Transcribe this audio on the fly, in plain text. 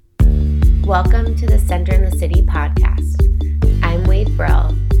Welcome to the Center in the City podcast. I'm Wade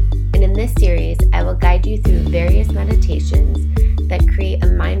Brill, and in this series, I will guide you through various meditations that create a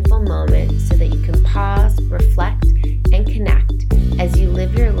mindful moment so that you can pause, reflect, and connect as you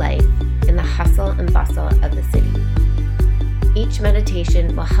live your life in the hustle and bustle of the city. Each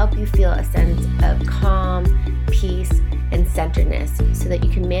meditation will help you feel a sense of calm, peace, and centeredness so that you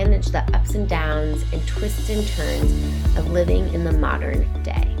can manage the ups and downs and twists and turns of living in the modern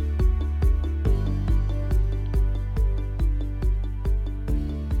day.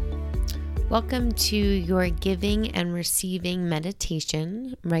 Welcome to your giving and receiving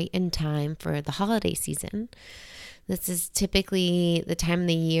meditation right in time for the holiday season. This is typically the time of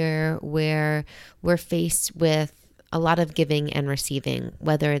the year where we're faced with a lot of giving and receiving,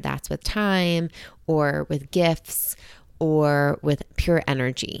 whether that's with time or with gifts or with pure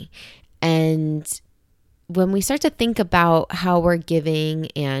energy. And when we start to think about how we're giving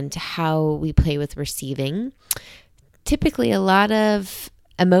and how we play with receiving, typically a lot of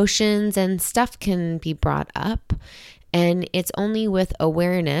emotions and stuff can be brought up. And it's only with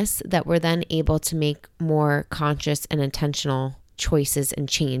awareness that we're then able to make more conscious and intentional choices and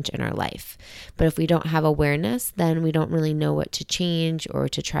change in our life. But if we don't have awareness, then we don't really know what to change or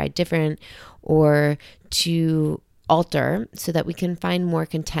to try different or to alter so that we can find more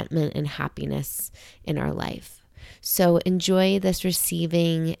contentment and happiness in our life. So enjoy this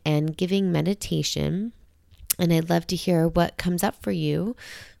receiving and giving meditation. And I'd love to hear what comes up for you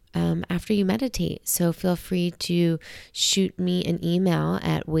after you meditate. So feel free to shoot me an email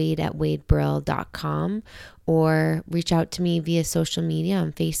at wade@wadebrill.com or reach out to me via social media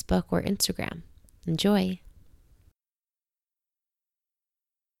on Facebook or Instagram. Enjoy.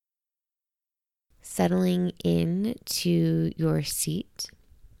 Settling in to your seat.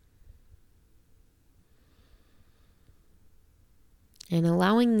 And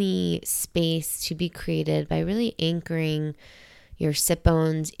allowing the space to be created by really anchoring your sit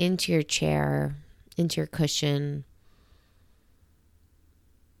bones into your chair, into your cushion.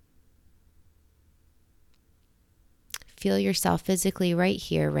 Feel yourself physically right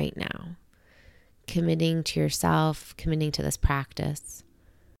here, right now. Committing to yourself, committing to this practice.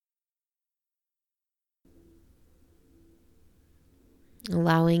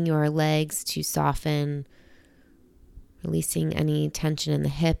 Allowing your legs to soften, releasing any tension in the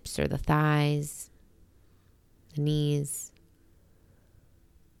hips or the thighs, the knees.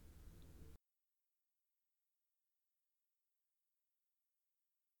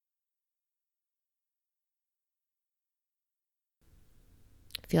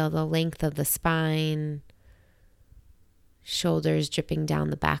 Feel the length of the spine, shoulders dripping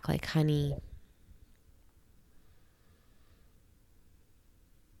down the back like honey.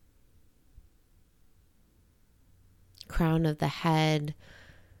 Crown of the head,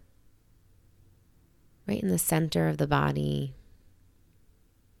 right in the center of the body.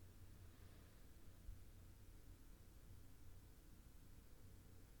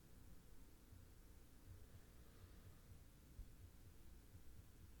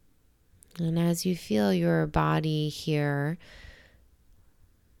 And as you feel your body here,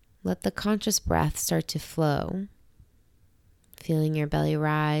 let the conscious breath start to flow, feeling your belly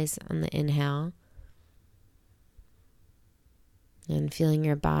rise on the inhale. And feeling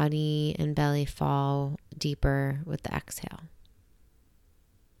your body and belly fall deeper with the exhale.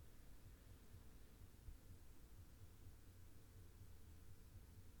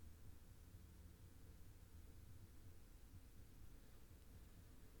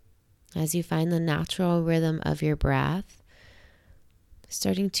 As you find the natural rhythm of your breath,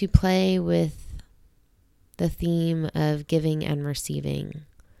 starting to play with the theme of giving and receiving.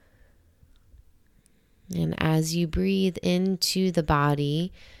 And as you breathe into the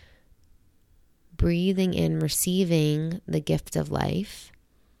body, breathing in, receiving the gift of life.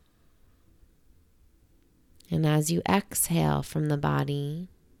 And as you exhale from the body,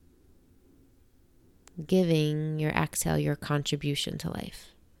 giving your exhale your contribution to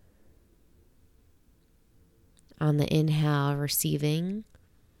life. On the inhale, receiving.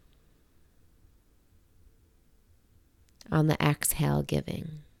 On the exhale,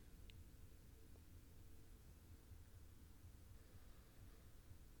 giving.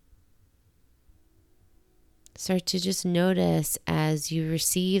 Start to just notice as you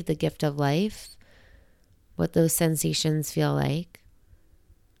receive the gift of life, what those sensations feel like.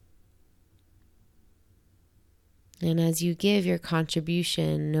 And as you give your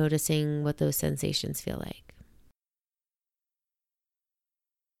contribution, noticing what those sensations feel like.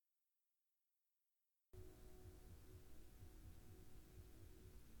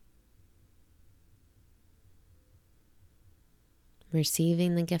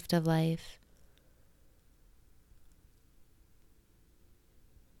 Receiving the gift of life.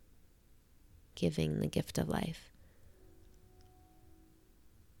 giving the gift of life.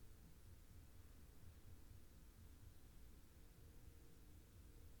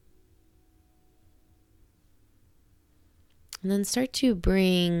 And then start to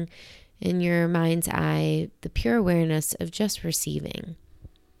bring in your mind's eye the pure awareness of just receiving.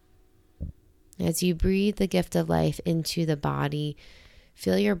 As you breathe the gift of life into the body,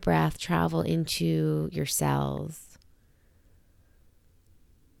 feel your breath travel into your cells.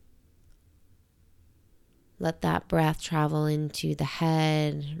 Let that breath travel into the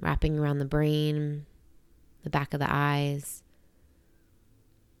head, wrapping around the brain, the back of the eyes.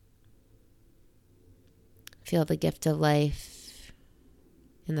 Feel the gift of life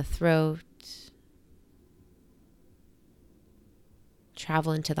in the throat.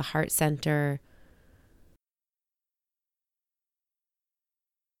 Travel into the heart center.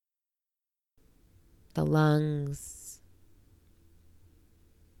 The lungs.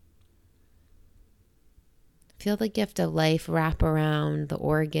 Feel the gift of life wrap around the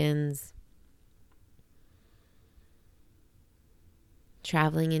organs.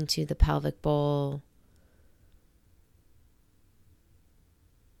 Traveling into the pelvic bowl.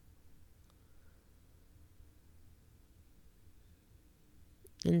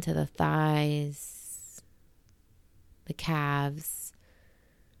 Into the thighs, the calves,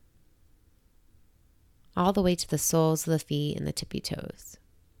 all the way to the soles of the feet and the tippy toes.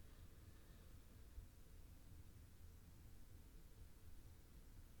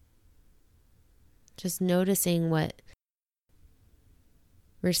 Just noticing what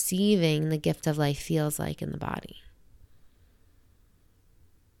receiving the gift of life feels like in the body.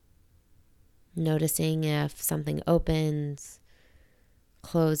 Noticing if something opens,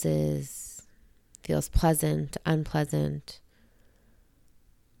 closes, feels pleasant, unpleasant.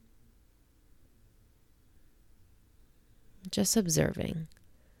 Just observing.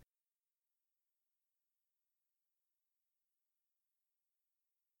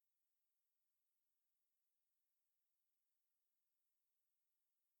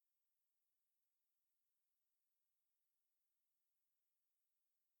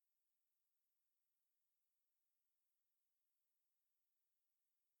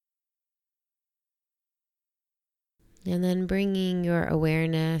 And then bringing your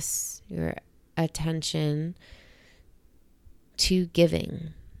awareness, your attention to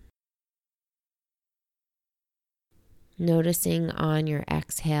giving. Noticing on your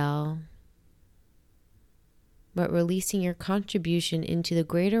exhale what releasing your contribution into the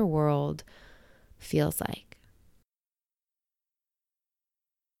greater world feels like.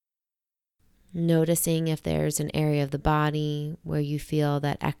 Noticing if there's an area of the body where you feel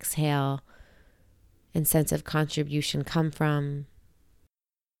that exhale and sense of contribution come from.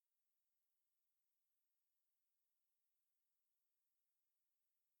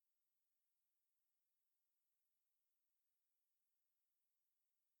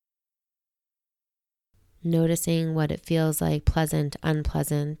 Noticing what it feels like, pleasant,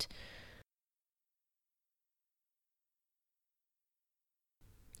 unpleasant.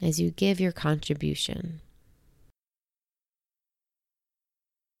 As you give your contribution.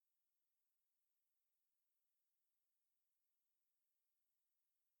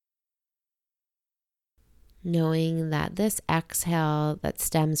 Knowing that this exhale that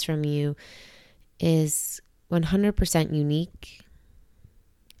stems from you is 100% unique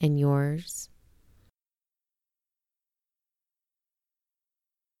and yours.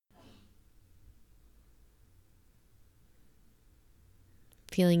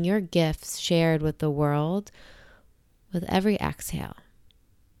 Feeling your gifts shared with the world with every exhale.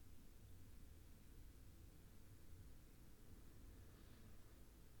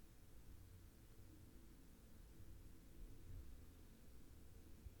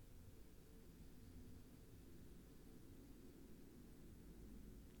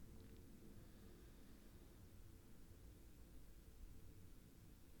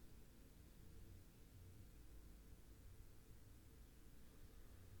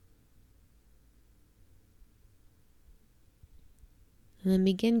 And then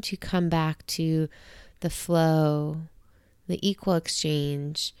begin to come back to the flow, the equal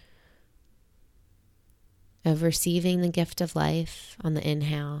exchange of receiving the gift of life on the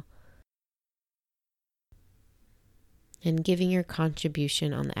inhale and giving your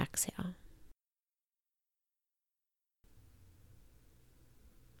contribution on the exhale.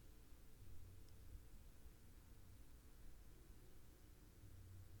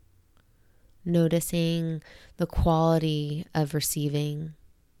 Noticing the quality of receiving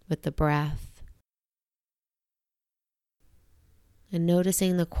with the breath, and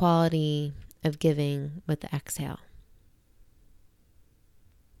noticing the quality of giving with the exhale.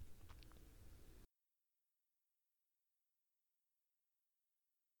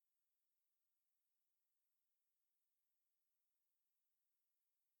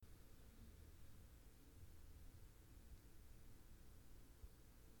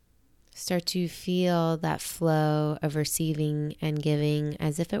 Start to feel that flow of receiving and giving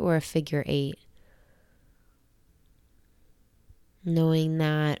as if it were a figure 8. Knowing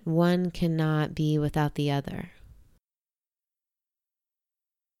that one cannot be without the other.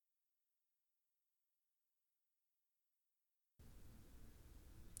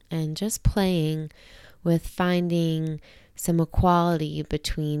 And just playing with finding some equality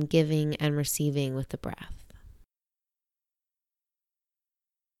between giving and receiving with the breath.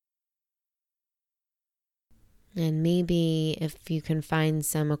 And maybe if you can find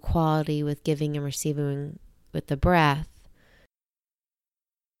some equality with giving and receiving with the breath,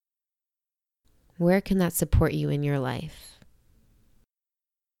 where can that support you in your life?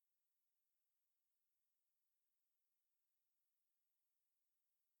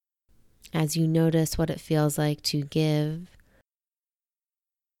 As you notice what it feels like to give,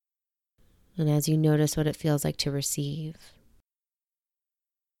 and as you notice what it feels like to receive.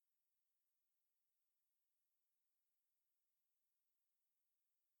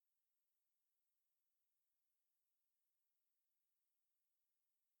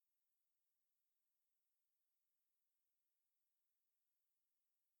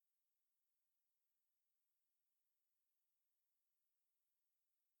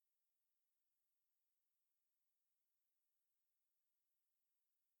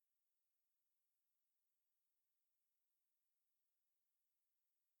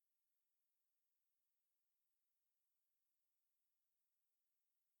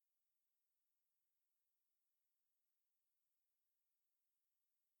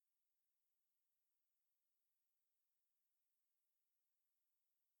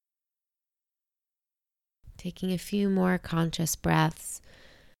 Taking a few more conscious breaths,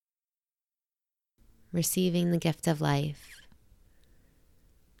 receiving the gift of life,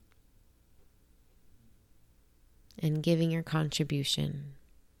 and giving your contribution.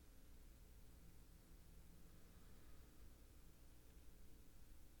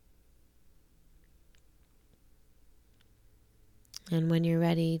 And when you're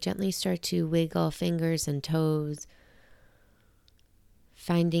ready, gently start to wiggle fingers and toes,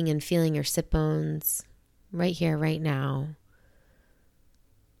 finding and feeling your sit bones right here, right now.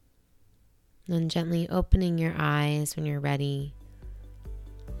 Then gently opening your eyes when you're ready.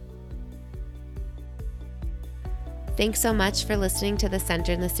 Thanks so much for listening to the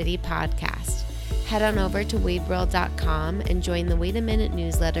Center in the City podcast. Head on over to wadeworld.com and join the Wait a Minute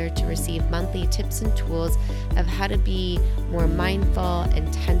newsletter to receive monthly tips and tools of how to be more mindful,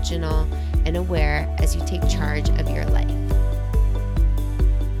 intentional, and aware as you take charge of your life.